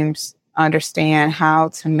teams understand how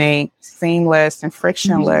to make seamless and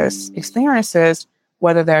frictionless experiences,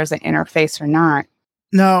 whether there's an interface or not.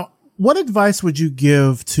 Now, what advice would you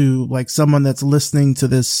give to like someone that's listening to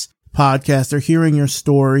this podcast or hearing your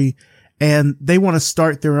story and they want to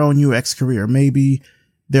start their own UX career? Maybe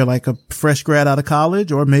they're like a fresh grad out of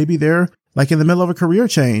college, or maybe they're like in the middle of a career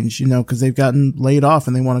change, because they've gotten laid off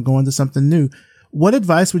and they want to go into something new. What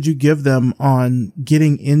advice would you give them on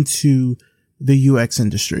getting into the UX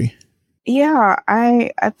industry? Yeah,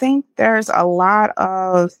 I think there's a lot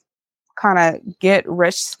of kind of get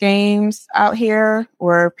rich schemes out here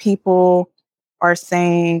where people are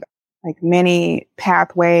saying like many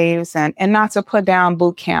pathways and not to put down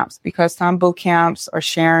boot camps, because some boot camps are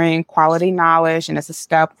sharing quality knowledge and it's a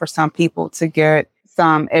step for some people to get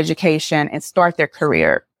some education and start their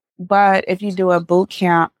career. But if you do a boot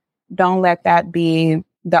camp, don't let that be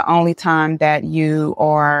the only time that you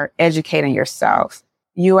are educating yourself.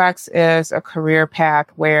 UX is a career path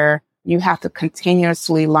where you have to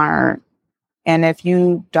continuously learn. And if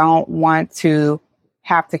you don't want to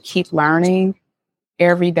have to keep learning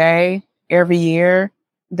every day, every year,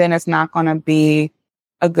 then it's not going to be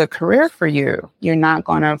a good career for you. You're not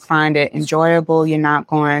going to find it enjoyable. You're not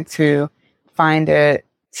going to find it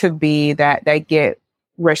to be that get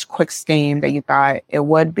rich quick scheme that you thought it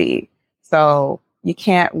would be. So you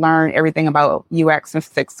can't learn everything about UX in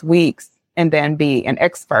 6 weeks and then be an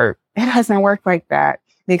expert. It doesn't work like that,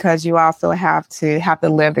 because you also have the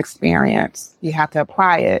lived experience. You have to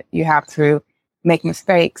apply it. You have to make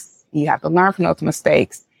mistakes. You have to learn from those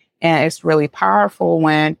mistakes. And it's really powerful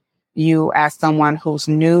when you, as someone who's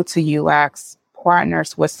new to UX,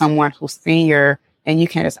 partners with someone who's senior, and you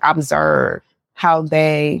can just observe how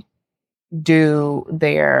they do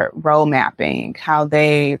their road mapping, how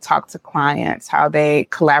they talk to clients, how they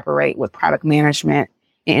collaborate with product management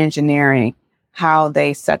and engineering, how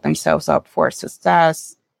they set themselves up for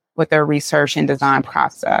success with their research and design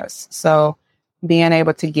process. So being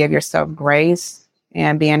able to give yourself grace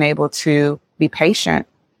and being able to be patient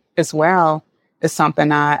as well is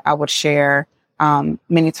something I would share.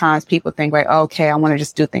 Many times people think, like, okay, I want to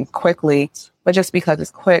just do things quickly, but just because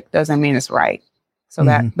it's quick doesn't mean it's right. So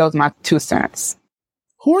those are my 2 cents.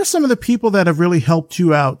 Who are some of the people that have really helped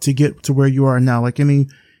you out to get to where you are now? Like any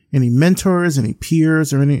mentors, any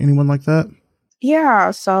peers, or anyone like that? Yeah,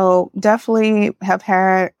 so definitely have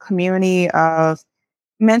had community of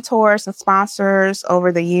mentors and sponsors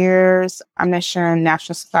over the years. I mentioned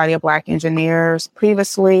National Society of Black Engineers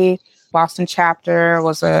previously. Boston chapter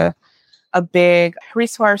was a big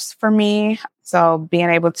resource for me. So being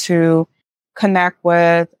able to connect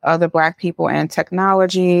with other Black people in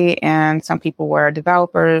technology, and some people were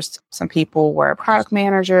developers, some people were product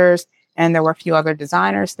managers, and there were a few other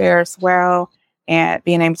designers there as well. And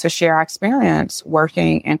being able to share our experience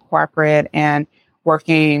working in corporate and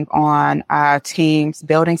working on teams,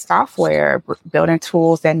 building software, building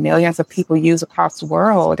tools that millions of people use across the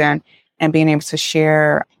world, and being able to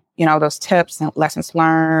share, those tips and lessons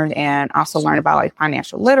learned, and also learn about like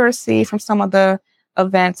financial literacy from some of the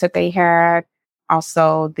events that they had.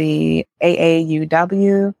 Also the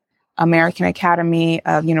AAUW, American Academy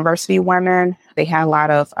of University Women. They had a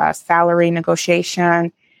lot of salary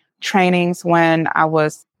negotiation trainings when I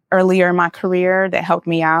was earlier in my career that helped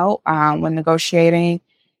me out when negotiating,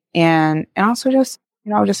 and also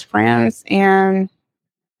just friends and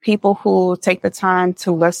people who take the time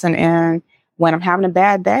to listen in when I'm having a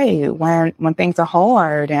bad day, when things are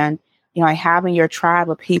hard, and, having your tribe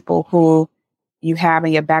of people who you have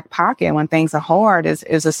in your back pocket when things are hard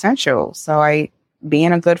is essential. So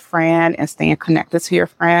being a good friend and staying connected to your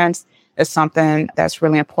friends is something that's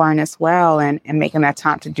really important as well. And making that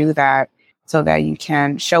time to do that so that you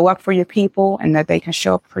can show up for your people and that they can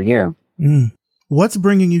show up for you. What's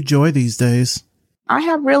bringing you joy these days? I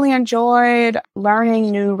have really enjoyed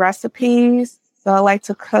learning new recipes. So I like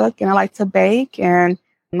to cook and I like to bake. And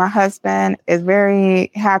my husband is very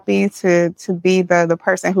happy to be the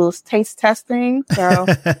person who's taste testing. So,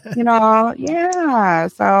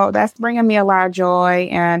 so that's bringing me a lot of joy,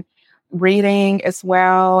 and reading as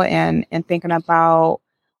well, and thinking about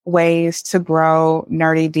ways to grow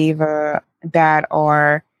Nerdy Diva that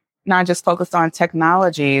are not just focused on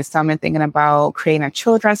technology. So I've been thinking about creating a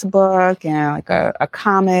children's book and like a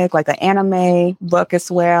comic, like an anime book as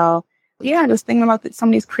well. Yeah, just thinking about some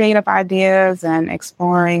of these creative ideas and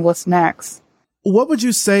exploring what's next. What would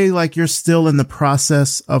you say, like, you're still in the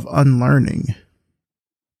process of unlearning?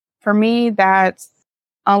 For me, that's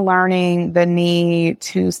unlearning the need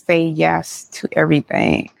to say yes to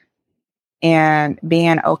everything and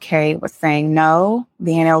being okay with saying no,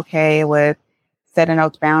 being okay with setting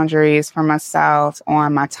those boundaries for myself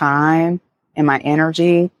on my time and my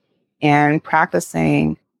energy, and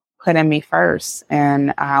practicing putting me first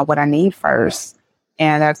and what I need first.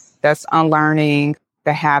 And that's unlearning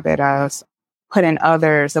the habit of putting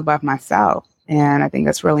others above myself. And I think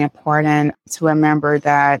it's really important to remember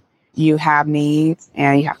that you have needs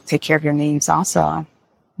and you have to take care of your needs also.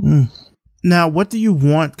 Now, what do you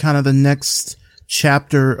want kind of the next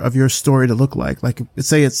chapter of your story to look like? Like,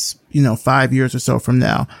 say it's, 5 years or so from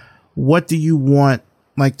now. What do you want,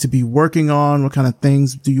 like, to be working on? What kind of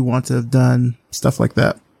things do you want to have done? Stuff like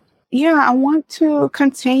that. Yeah, I want to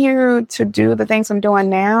continue to do the things I'm doing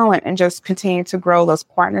now and just continue to grow those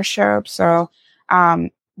partnerships. So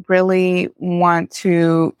really want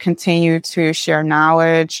to continue to share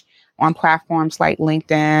knowledge on platforms like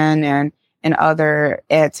LinkedIn and other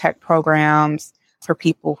ed tech programs for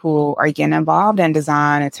people who are getting involved in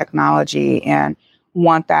design and technology, and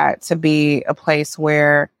want that to be a place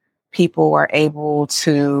where people are able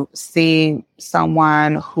to see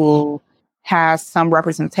someone who has some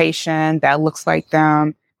representation that looks like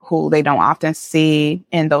them, who they don't often see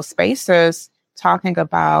in those spaces, talking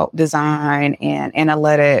about design and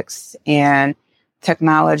analytics and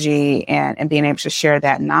technology and being able to share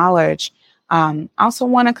that knowledge. Also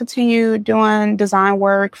want to continue doing design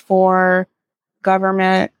work for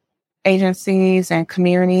government agencies and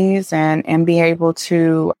communities and be able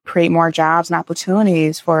to create more jobs and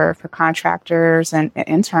opportunities for contractors and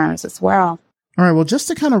interns as well. All right. Well, just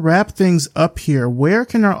to kind of wrap things up here, where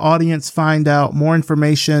can our audience find out more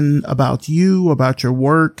information about you, about your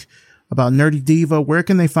work, about Nerdy Diva? Where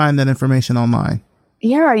can they find that information online?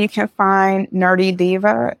 Yeah, you can find Nerdy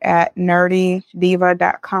Diva at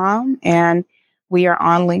nerdydiva.com. And we are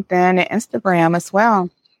on LinkedIn and Instagram as well.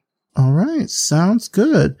 All right. Sounds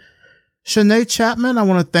good. Shanae Chapman, I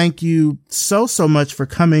want to thank you so much for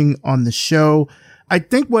coming on the show. I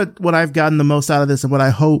think what I've gotten the most out of this, and what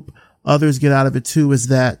I hope others get out of it too, is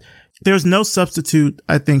that there's no substitute,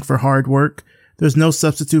 I think, for hard work. There's no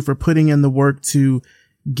substitute for putting in the work to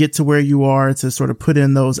get to where you are, to sort of put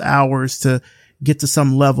in those hours to get to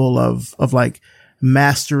some level of like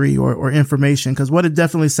mastery or information. Because what it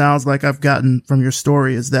definitely sounds like I've gotten from your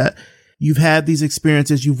story is that you've had these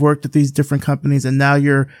experiences, you've worked at these different companies, and now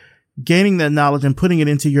you're gaining that knowledge and putting it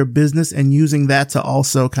into your business and using that to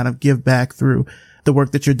also kind of give back through the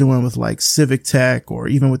work that you're doing with like civic tech or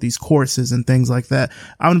even with these courses and things like that.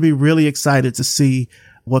 I'm going to be really excited to see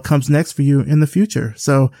what comes next for you in the future.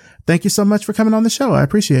 So thank you so much for coming on the show. I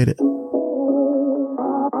appreciate it.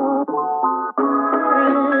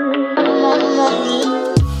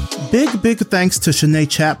 Big thanks to Shanae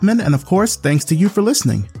Chapman. And of course, thanks to you for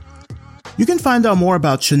listening. You can find out more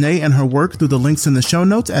about Shanae and her work through the links in the show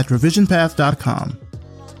notes at revisionpath.com.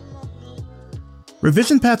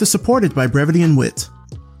 Revision Path is supported by Brevity and Wit.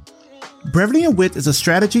 Brevity and Wit is a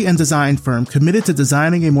strategy and design firm committed to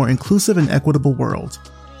designing a more inclusive and equitable world.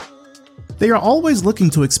 They are always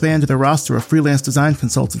looking to expand their roster of freelance design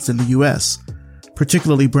consultants in the US,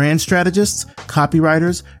 particularly brand strategists,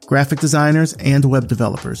 copywriters, graphic designers, and web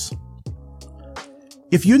developers.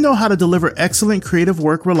 If you know how to deliver excellent creative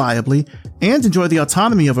work reliably and enjoy the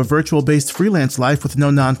autonomy of a virtual-based freelance life with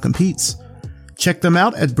no non-competes, check them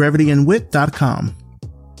out at brevityandwit.com.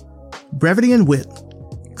 Brevity and Wit.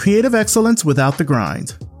 Creative excellence without the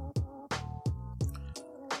grind.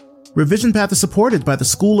 Revision Path is supported by the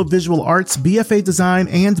School of Visual Arts BFA Design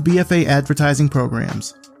and BFA Advertising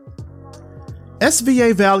programs.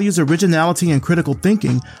 SVA values originality and critical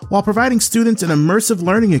thinking while providing students an immersive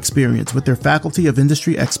learning experience with their faculty of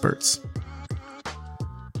industry experts.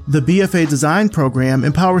 The BFA Design program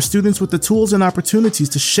empowers students with the tools and opportunities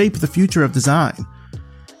to shape the future of design.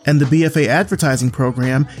 And the BFA Advertising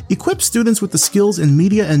program equips students with the skills in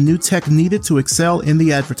media and new tech needed to excel in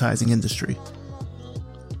the advertising industry.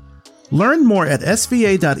 Learn more at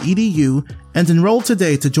sva.edu and enroll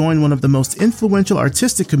today to join one of the most influential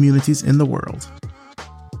artistic communities in the world.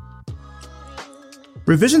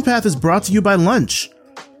 Revision Path is brought to you by Lunch,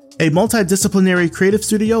 a multidisciplinary creative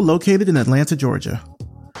studio located in Atlanta, Georgia.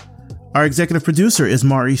 Our executive producer is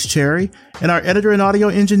Maurice Cherry, and our editor and audio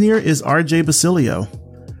engineer is RJ Basilio.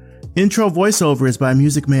 Intro voiceover is by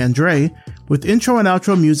Music Man Dre, with intro and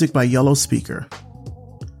outro music by Yellow Speaker.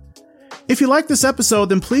 If you like this episode,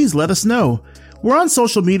 then please let us know. We're on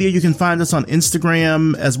social media. You can find us on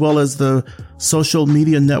Instagram, as well as the social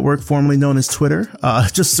media network formerly known as Twitter.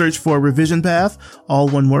 Just search for Revision Path, all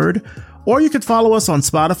one word. Or you could follow us on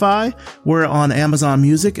Spotify. We're on Amazon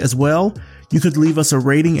Music as well. You could leave us a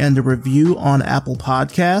rating and a review on Apple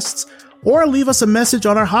Podcasts, or leave us a message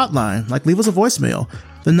on our hotline, like leave us a voicemail.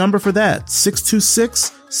 The number for that,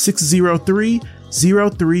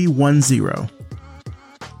 626-603-0310.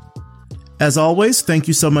 As always, thank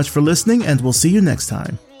you so much for listening, and we'll see you next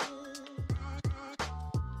time.